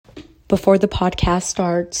Before the podcast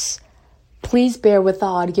starts, please bear with the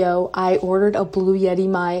audio. I ordered a Blue Yeti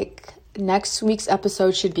mic. Next week's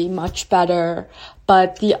episode should be much better,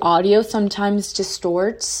 but the audio sometimes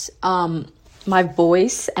distorts my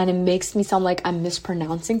voice and it makes me sound like I'm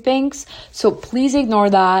mispronouncing things. So please ignore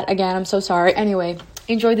that. Again, I'm so sorry. Anyway,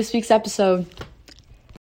 enjoy this week's episode.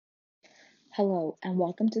 Hello, and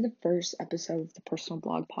welcome to the first episode of the Personal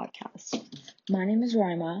Blog Podcast. My name is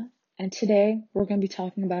Rima, and today we're going to be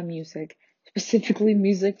talking about music, specifically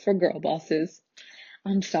music for girl bosses.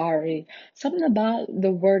 I'm sorry, something about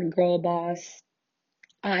the word girl boss,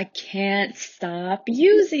 I can't stop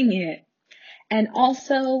using it. And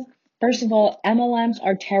also, first of all, MLMs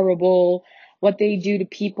are terrible. What they do to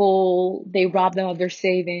people, they rob them of their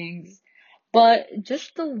savings. But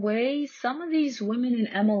just the way some of these women in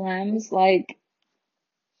MLMs,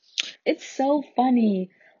 it's so funny.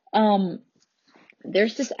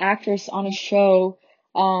 There's this actress on a show,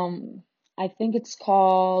 I think it's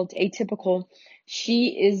called Atypical.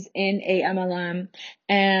 She is in a MLM,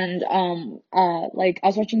 and I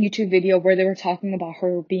was watching a YouTube video where they were talking about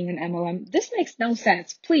her being an MLM. This makes no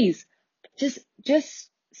sense. Please, just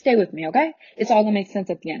stay with me, okay? It's all gonna make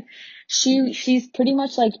sense at the end. She's pretty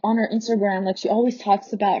much on her Instagram, she always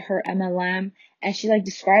talks about her MLM, and she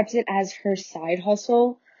describes it as her side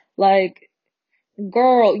hustle.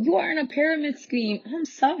 Girl, you are in a pyramid scheme. I'm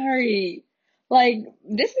sorry.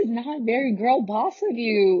 This is not very girl boss of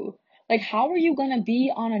you. How are you gonna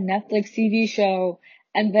be on a Netflix TV show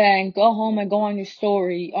and then go home and go on your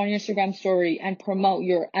Instagram story and promote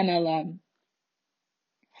your MLM?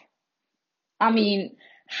 I mean,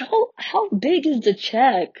 how big is the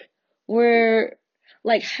check? Where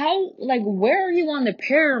are you on the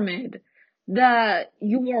pyramid that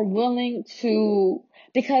you are willing to,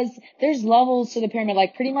 because there's levels to the pyramid,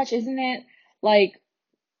 pretty much, isn't it?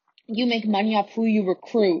 You make money off who you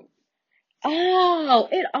recruit. Oh,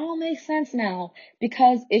 it all makes sense now,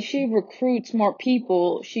 because if she recruits more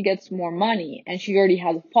people, she gets more money, and she already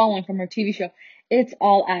has a following from her TV show. It's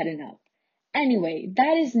all adding up. Anyway,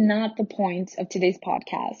 that is not the point of today's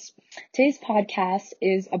podcast. Today's podcast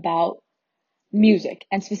is about music,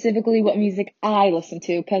 and specifically what music I listen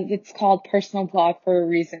to, because it's called Personal Blog for a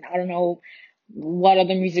reason. I don't know what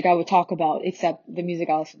other music I would talk about except the music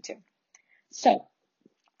I listen to. So,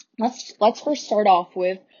 let's first start off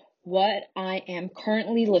with what I am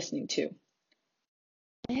currently listening to.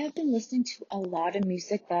 I have been listening to a lot of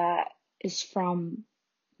music that is from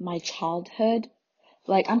my childhood.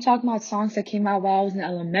 I'm talking about songs that came out while I was in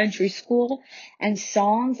elementary school and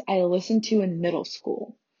songs I listened to in middle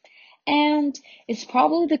school. And it's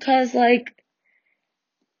probably because, I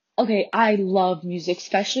love music,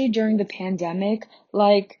 especially during the pandemic.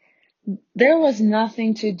 There was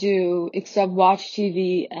nothing to do except watch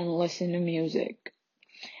TV and listen to music.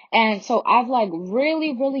 And so I've,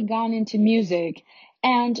 really, really gone into music.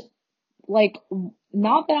 And,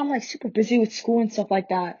 now that I'm, super busy with school and stuff like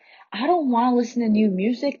that, I don't want to listen to new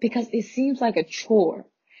music because it seems like a chore.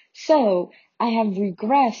 So I have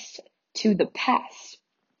regressed to the past.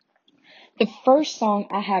 The first song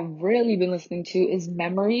I have really been listening to is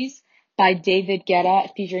Memories by David Guetta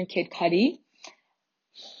featuring Kid Cudi.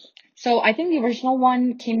 So I think the original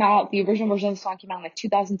version of the song came out in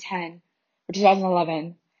 2010 or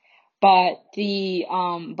 2011. But they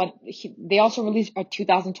also released a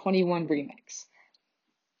 2021 remix.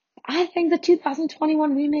 I think the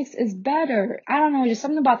 2021 remix is better. I don't know, just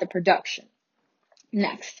something about the production.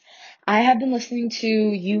 Next, I have been listening to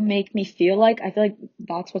You Make Me Feel Like. I feel like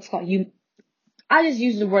that's what's called. I just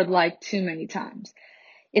used the word too many times.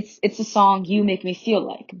 It's a song, You Make Me Feel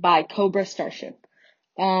Like, by Cobra Starship.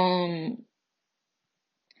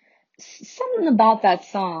 Something about that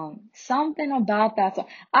song.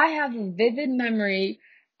 I have a vivid memory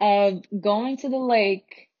of going to the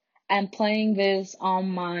lake and playing this on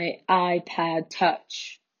my iPod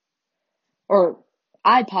Touch.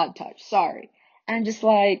 And just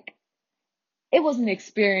it was an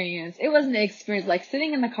experience.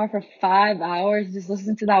 Sitting in the car for 5 hours, just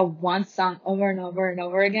listening to that one song over and over and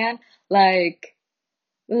over again. That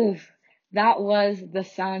was the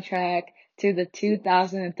soundtrack to the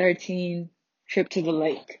 2013 trip to the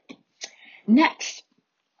lake. Next,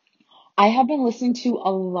 I have been listening to a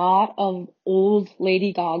lot of old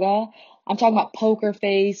Lady Gaga. I'm talking about Poker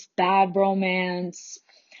Face, Bad Romance,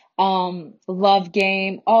 Love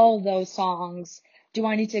Game, all those songs. Do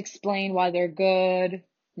I need to explain why they're good?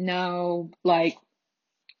 No,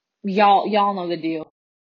 y'all know the deal.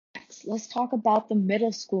 Next, let's talk about the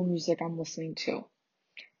middle school music I'm listening to.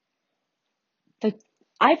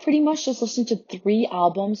 I pretty much just listened to 3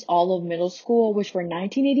 albums all of middle school, which were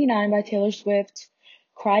 1989 by Taylor Swift,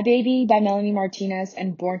 Crybaby by Melanie Martinez,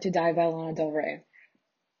 and Born to Die by Lana Del Rey.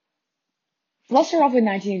 Let's start off with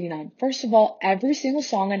 1989. First of all, every single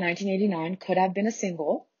song in 1989 could have been a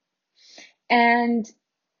single. And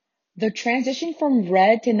the transition from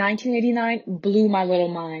Red to 1989 blew my little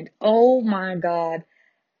mind. Oh my God.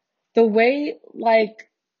 The way,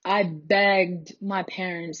 I begged my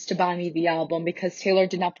parents to buy me the album because Taylor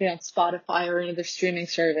did not put it on Spotify or any other streaming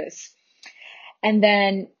service. And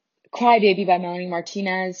then Crybaby by Melanie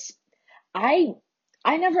Martinez. I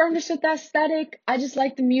never understood the aesthetic. I just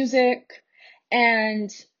liked the music. And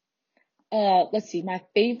let's see, my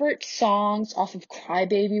favorite songs off of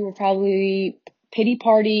Crybaby were probably Pity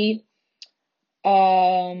Party,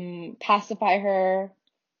 Pacify Her,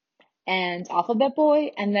 and Alphabet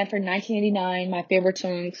Boy. And then for 1989, my favorite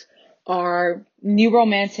songs are New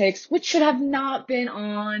Romantics, which should have not been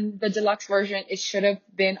on the deluxe version. It should have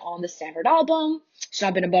been on the standard album. Should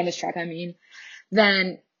have been a bonus track, I mean.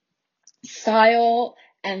 Then Style,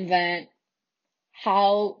 and then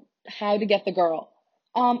How to Get the Girl.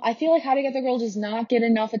 I feel like How to Get the Girl does not get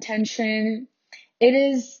enough attention. It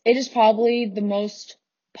is probably the most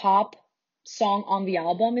pop song on the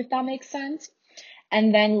album, if that makes sense.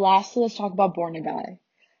 And then lastly, let's talk about Born to Die.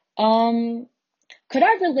 Could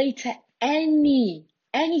I relate to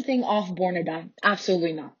anything off Born to Die?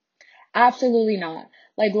 Absolutely not. Absolutely not.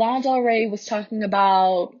 Like Lana Del Rey was talking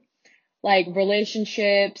about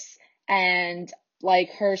relationships and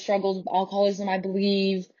her struggles with alcoholism, I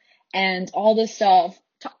believe, and all this stuff.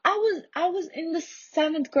 I was in the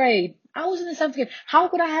 7th grade. I was in the 7th grade. How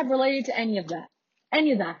could I have related to any of that?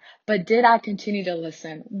 Any of that. But did I continue to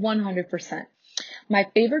listen? 100%. My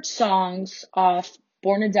favorite songs off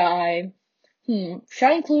Born to Die. Should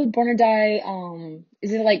I include Born to Die?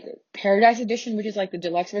 Is it Paradise Edition, which is the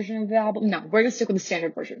deluxe version of the album? No, we're gonna stick with the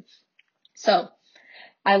standard version. So,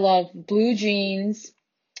 I love Blue Jeans,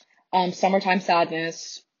 Summertime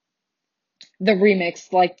Sadness, the remix,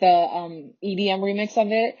 the EDM remix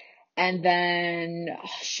of it, and then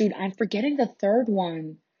shoot, I'm forgetting the third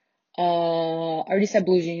one. I already said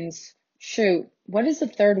Blue Jeans. Shoot, what is the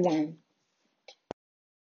third one?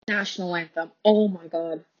 National Anthem. Oh my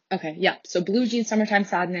God. Okay, yeah. So Blue Jeans, Summertime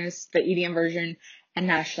Sadness, the EDM version, and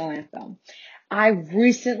National Anthem. I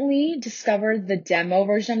recently discovered the demo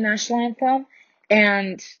version of National Anthem,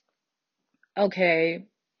 and okay,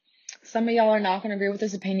 some of y'all are not going to agree with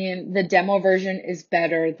this opinion. The demo version is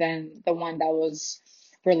better than the one that was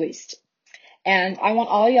released. And I want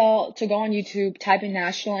all y'all to go on YouTube, type in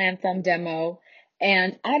National Anthem demo,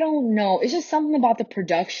 and I don't know, it's just something about the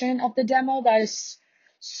production of the demo that is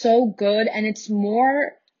so good, and it's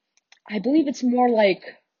more, I believe it's more like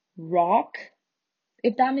rock,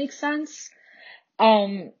 if that makes sense.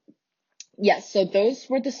 Yes, so those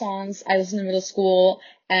were the songs I listened to in middle school,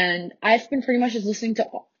 and I've been pretty much just listening to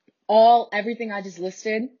everything I just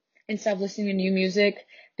listed instead of listening to new music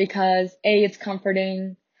because A, it's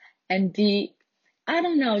comforting, and B, I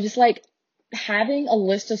don't know, just having a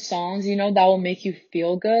list of songs, that will make you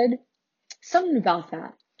feel good. Something about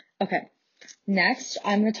that. Okay, next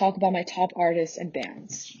I'm going to talk about my top artists and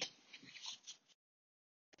bands.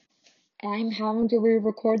 I'm having to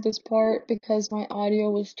re-record this part because my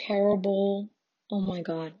audio was terrible. Oh my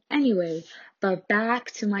God. Anyway, but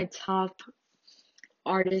back to my top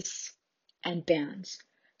artists and bands.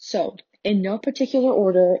 So, in no particular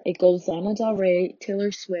order, it goes Lana Del Rey,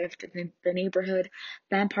 Taylor Swift, The Neighborhood,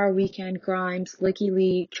 Vampire Weekend, Grimes, Licky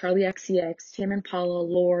Lee, Charlie XCX, Tame Impala,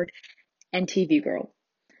 Lorde, and TV Girl.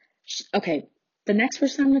 Okay, the next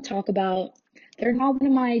person I'm going to talk about, they're not one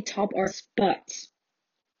of my top artists, but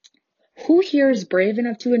who here is brave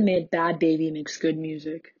enough to admit Bad Baby makes good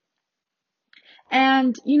music?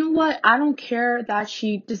 And you know what? I don't care that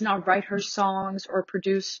she does not write her songs or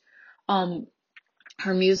produce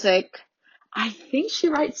her music. I think she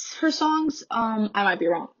writes her songs. I might be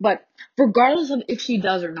wrong, but regardless of if she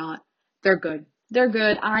does or not, they're good. They're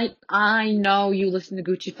good. I know you listened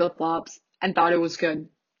to Gucci Flip Flops and thought it was good.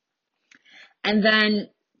 And then,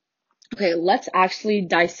 okay, let's actually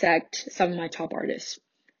dissect some of my top artists.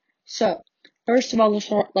 So, first of all,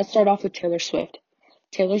 let's start off with Taylor Swift.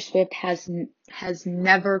 Taylor Swift has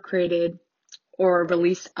never created or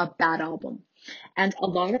released a bad album. And a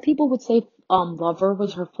lot of people would say Lover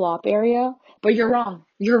was her flop area, but you're wrong.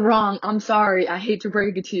 You're wrong. I'm sorry. I hate to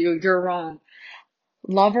break it to you. You're wrong.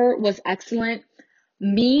 Lover was excellent.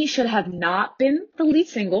 Me should have not been the lead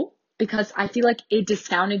single because I feel like it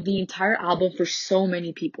discounted the entire album for so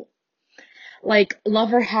many people.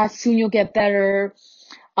 Lover has Soon You'll Get Better,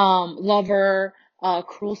 Lover,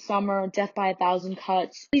 Cruel Summer, Death by a Thousand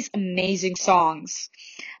Cuts. These amazing songs.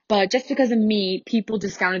 But just because of me, people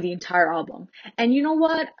discounted the entire album. And you know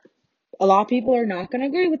what? A lot of people are not going to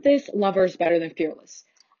agree with this. Lover is better than Fearless.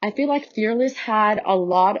 I feel like Fearless had a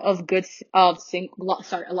lot of good a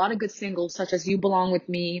lot of good singles such as You Belong with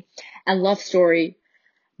Me and Love Story,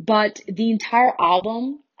 but the entire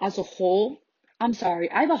album as a whole, I'm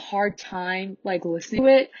sorry, I have a hard time like listening to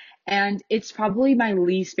it, and it's probably my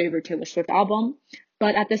least favorite Taylor Swift album.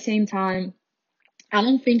 But at the same time, I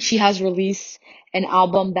don't think she has released an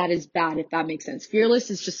album that is bad, if that makes sense. Fearless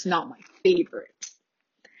is just not my favorite.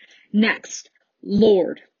 Next,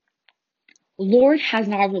 Lorde. Lorde has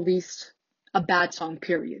not released a bad song,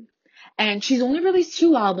 period. And she's only released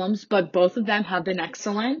 2 albums, but both of them have been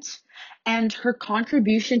excellent. And her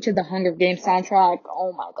contribution to the Hunger Games soundtrack,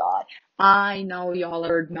 oh my god. I know y'all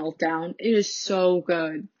heard Meltdown. It is so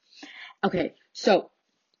good. Okay, so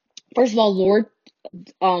first of all, Lorde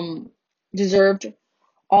deserved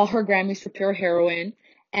all her Grammys for Pure Heroine,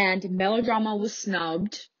 and Melodrama was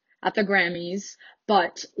snubbed at the Grammys.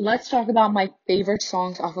 But let's talk about my favorite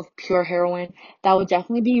songs off of Pure Heroine. That would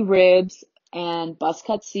definitely be Ribs and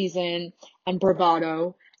Buzzcut Season and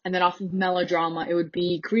Bravado. And then off of Melodrama, it would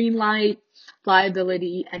be Green Light,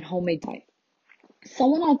 Liability, and Homemade Type.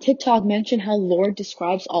 Someone on TikTok mentioned how Lorde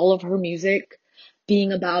describes all of her music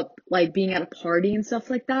being about like being at a party and stuff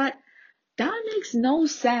like that. That makes no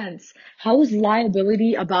sense. How is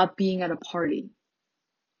Liability about being at a party?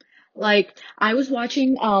 Like, I was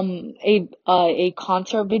watching a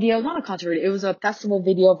concert video, not a concert video, it was a festival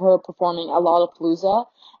video of her performing at Lollapalooza,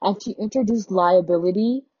 and she introduced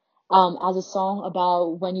Liability as a song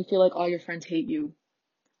about when you feel like all your friends hate you.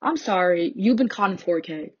 I'm sorry, you've been caught in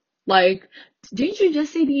 4K. Like, didn't you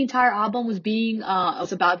just say the entire album was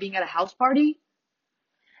about being at a house party?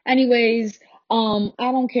 Anyways, I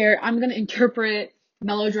don't care. I'm gonna interpret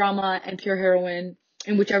Melodrama and Pure Heroine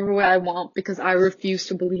in whichever way I want because I refuse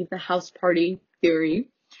to believe the house party theory.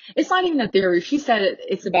 It's not even a theory. She said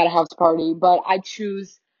it's about a house party, but I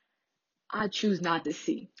choose not to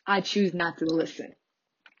see. I choose not to listen.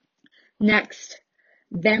 Next,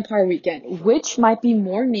 Vampire Weekend, which might be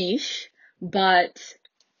more niche, but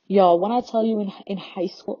yo, when I tell you in high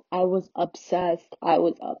school, I was obsessed. I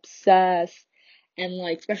was obsessed. And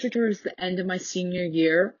like, especially towards the end of my senior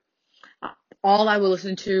year, all I would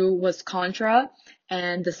listen to was Contra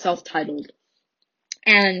and the self-titled.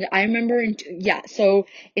 And I remember, so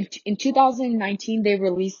in 2019, they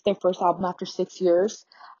released their first album after 6 years.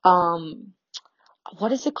 Um,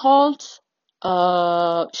 what is it called?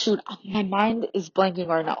 Shoot, my mind is blanking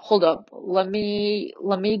right now. Hold up. Let me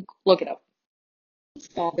look it up. It's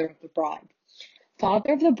Father of the Bride.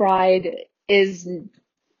 Father of the Bride is,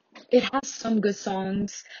 it has some good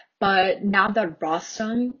songs, but now that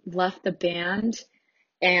Rostam left the band,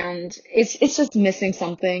 and it's just missing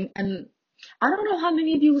something. And I don't know how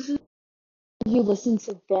many of you listen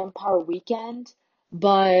to Vampire Weekend,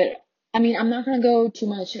 but I mean, I'm not gonna go too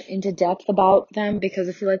much into depth about them because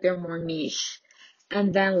I feel like they're more niche.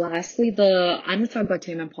 And then lastly, I'm gonna talk about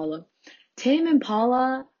Tame Impala. Tame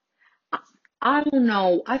Impala, I don't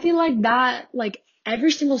know. I feel like that, like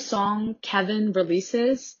every single song Kevin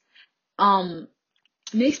releases, um,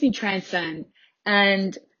 makes me transcend.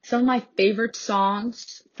 And some of my favorite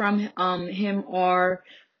songs from him are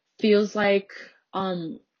feels like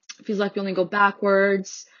um feels like we only go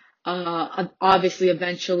backwards. Obviously,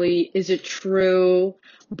 eventually, is it true?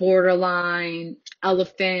 Borderline,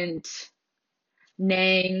 Elephant,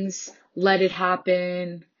 Nangs, Let It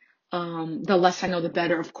Happen. The less I know, the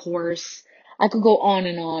better. Of course, I could go on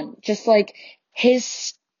and on. Just like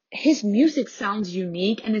his his music sounds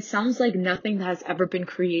unique, and it sounds like nothing that has ever been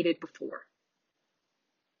created before.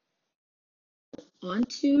 On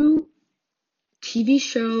to TV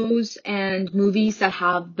shows and movies that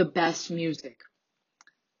have the best music.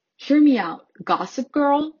 Hear me out. Gossip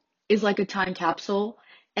Girl is like a time capsule,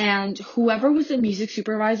 and whoever was the music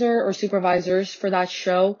supervisor or supervisors for that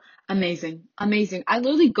show, amazing, amazing. I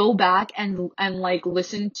literally go back and like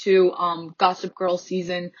listen to Gossip Girl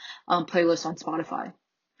season playlist on Spotify.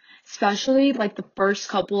 Especially like the first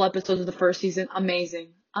couple episodes of the first season,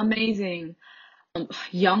 amazing, amazing.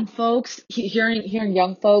 Young folks, hearing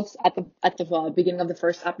young folks at the beginning of the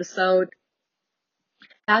first episode,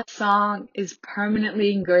 that song is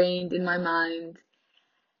permanently ingrained in my mind.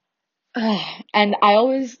 And I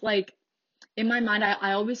always like in my mind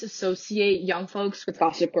I always associate young folks with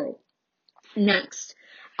Gossip Girl. Next,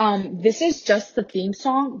 this is just the theme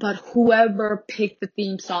song, but whoever picked the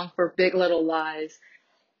theme song for Big Little Lies,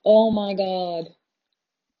 oh my god.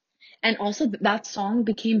 And also that song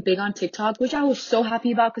became big on TikTok, which I was so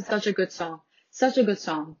happy about because such a good song. Such a good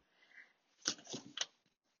song.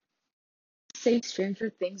 say Stranger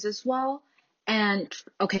Things as well. And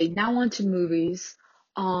okay, now on to movies.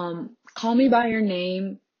 Call Me by Your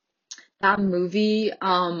Name, that movie,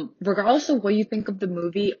 regardless of what you think of the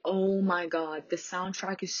movie, oh my God, the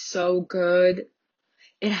soundtrack is so good.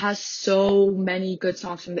 It has so many good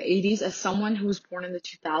songs from the 80s. As someone who was born in the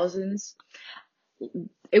 2000s,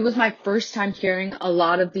 it was my first time hearing a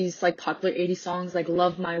lot of these like popular 80s songs like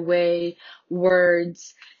Love My Way,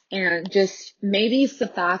 Words, and just maybe it's the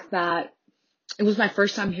fact that it was my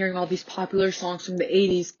first time hearing all these popular songs from the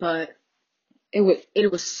 80s, but it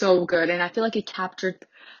was so good, and I feel like it captured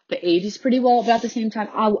the 80s pretty well, but at the same time,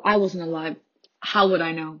 I wasn't alive. How would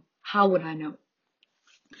I know? How would I know?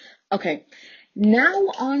 Okay, now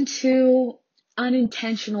on to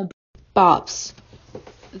unintentional bops.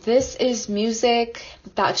 This is music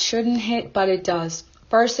that shouldn't hit, but it does.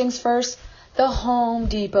 First things first, the Home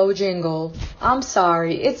Depot jingle. I'm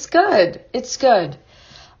sorry, it's good. It's good.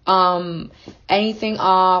 Anything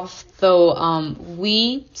off the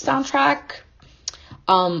Wii soundtrack,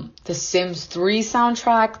 the Sims 3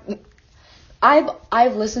 soundtrack.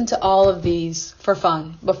 I've listened to all of these for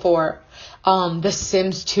fun before. The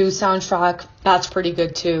Sims 2 soundtrack, that's pretty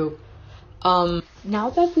good too. Now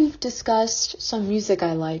that we've discussed some music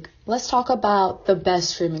I like, let's talk about the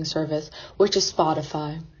best streaming service, which is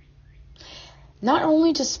Spotify. Not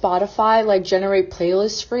only does Spotify like generate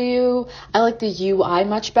playlists for you, I like the UI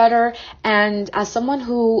much better. And as someone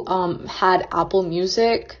who had Apple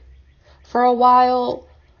Music for a while,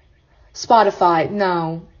 Spotify,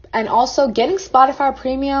 no. And also getting Spotify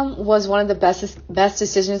Premium was one of the best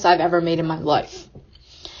decisions I've ever made in my life.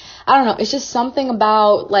 I don't know, it's just something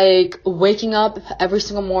about like waking up every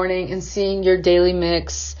single morning and seeing your daily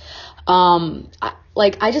mix.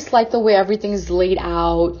 I just like the way everything is laid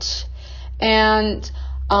out. And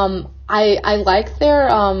I like their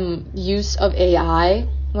use of AI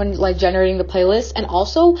when like generating the playlist. And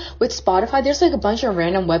also with Spotify, there's like a bunch of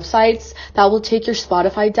random websites that will take your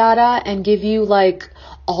Spotify data and give you like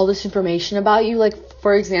all this information about you. Like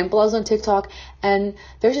for example, I was on TikTok and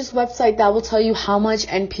there's this website that will tell you how much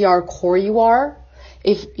NPR core you are.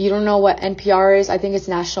 If you don't know what NPR is, I think it's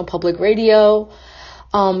National Public Radio.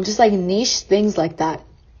 Just like niche things like that.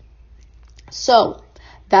 So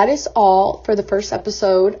that is all for the first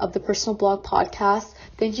episode of the Personal Blog Podcast.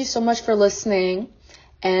 Thank you so much for listening,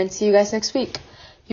 and see you guys next week.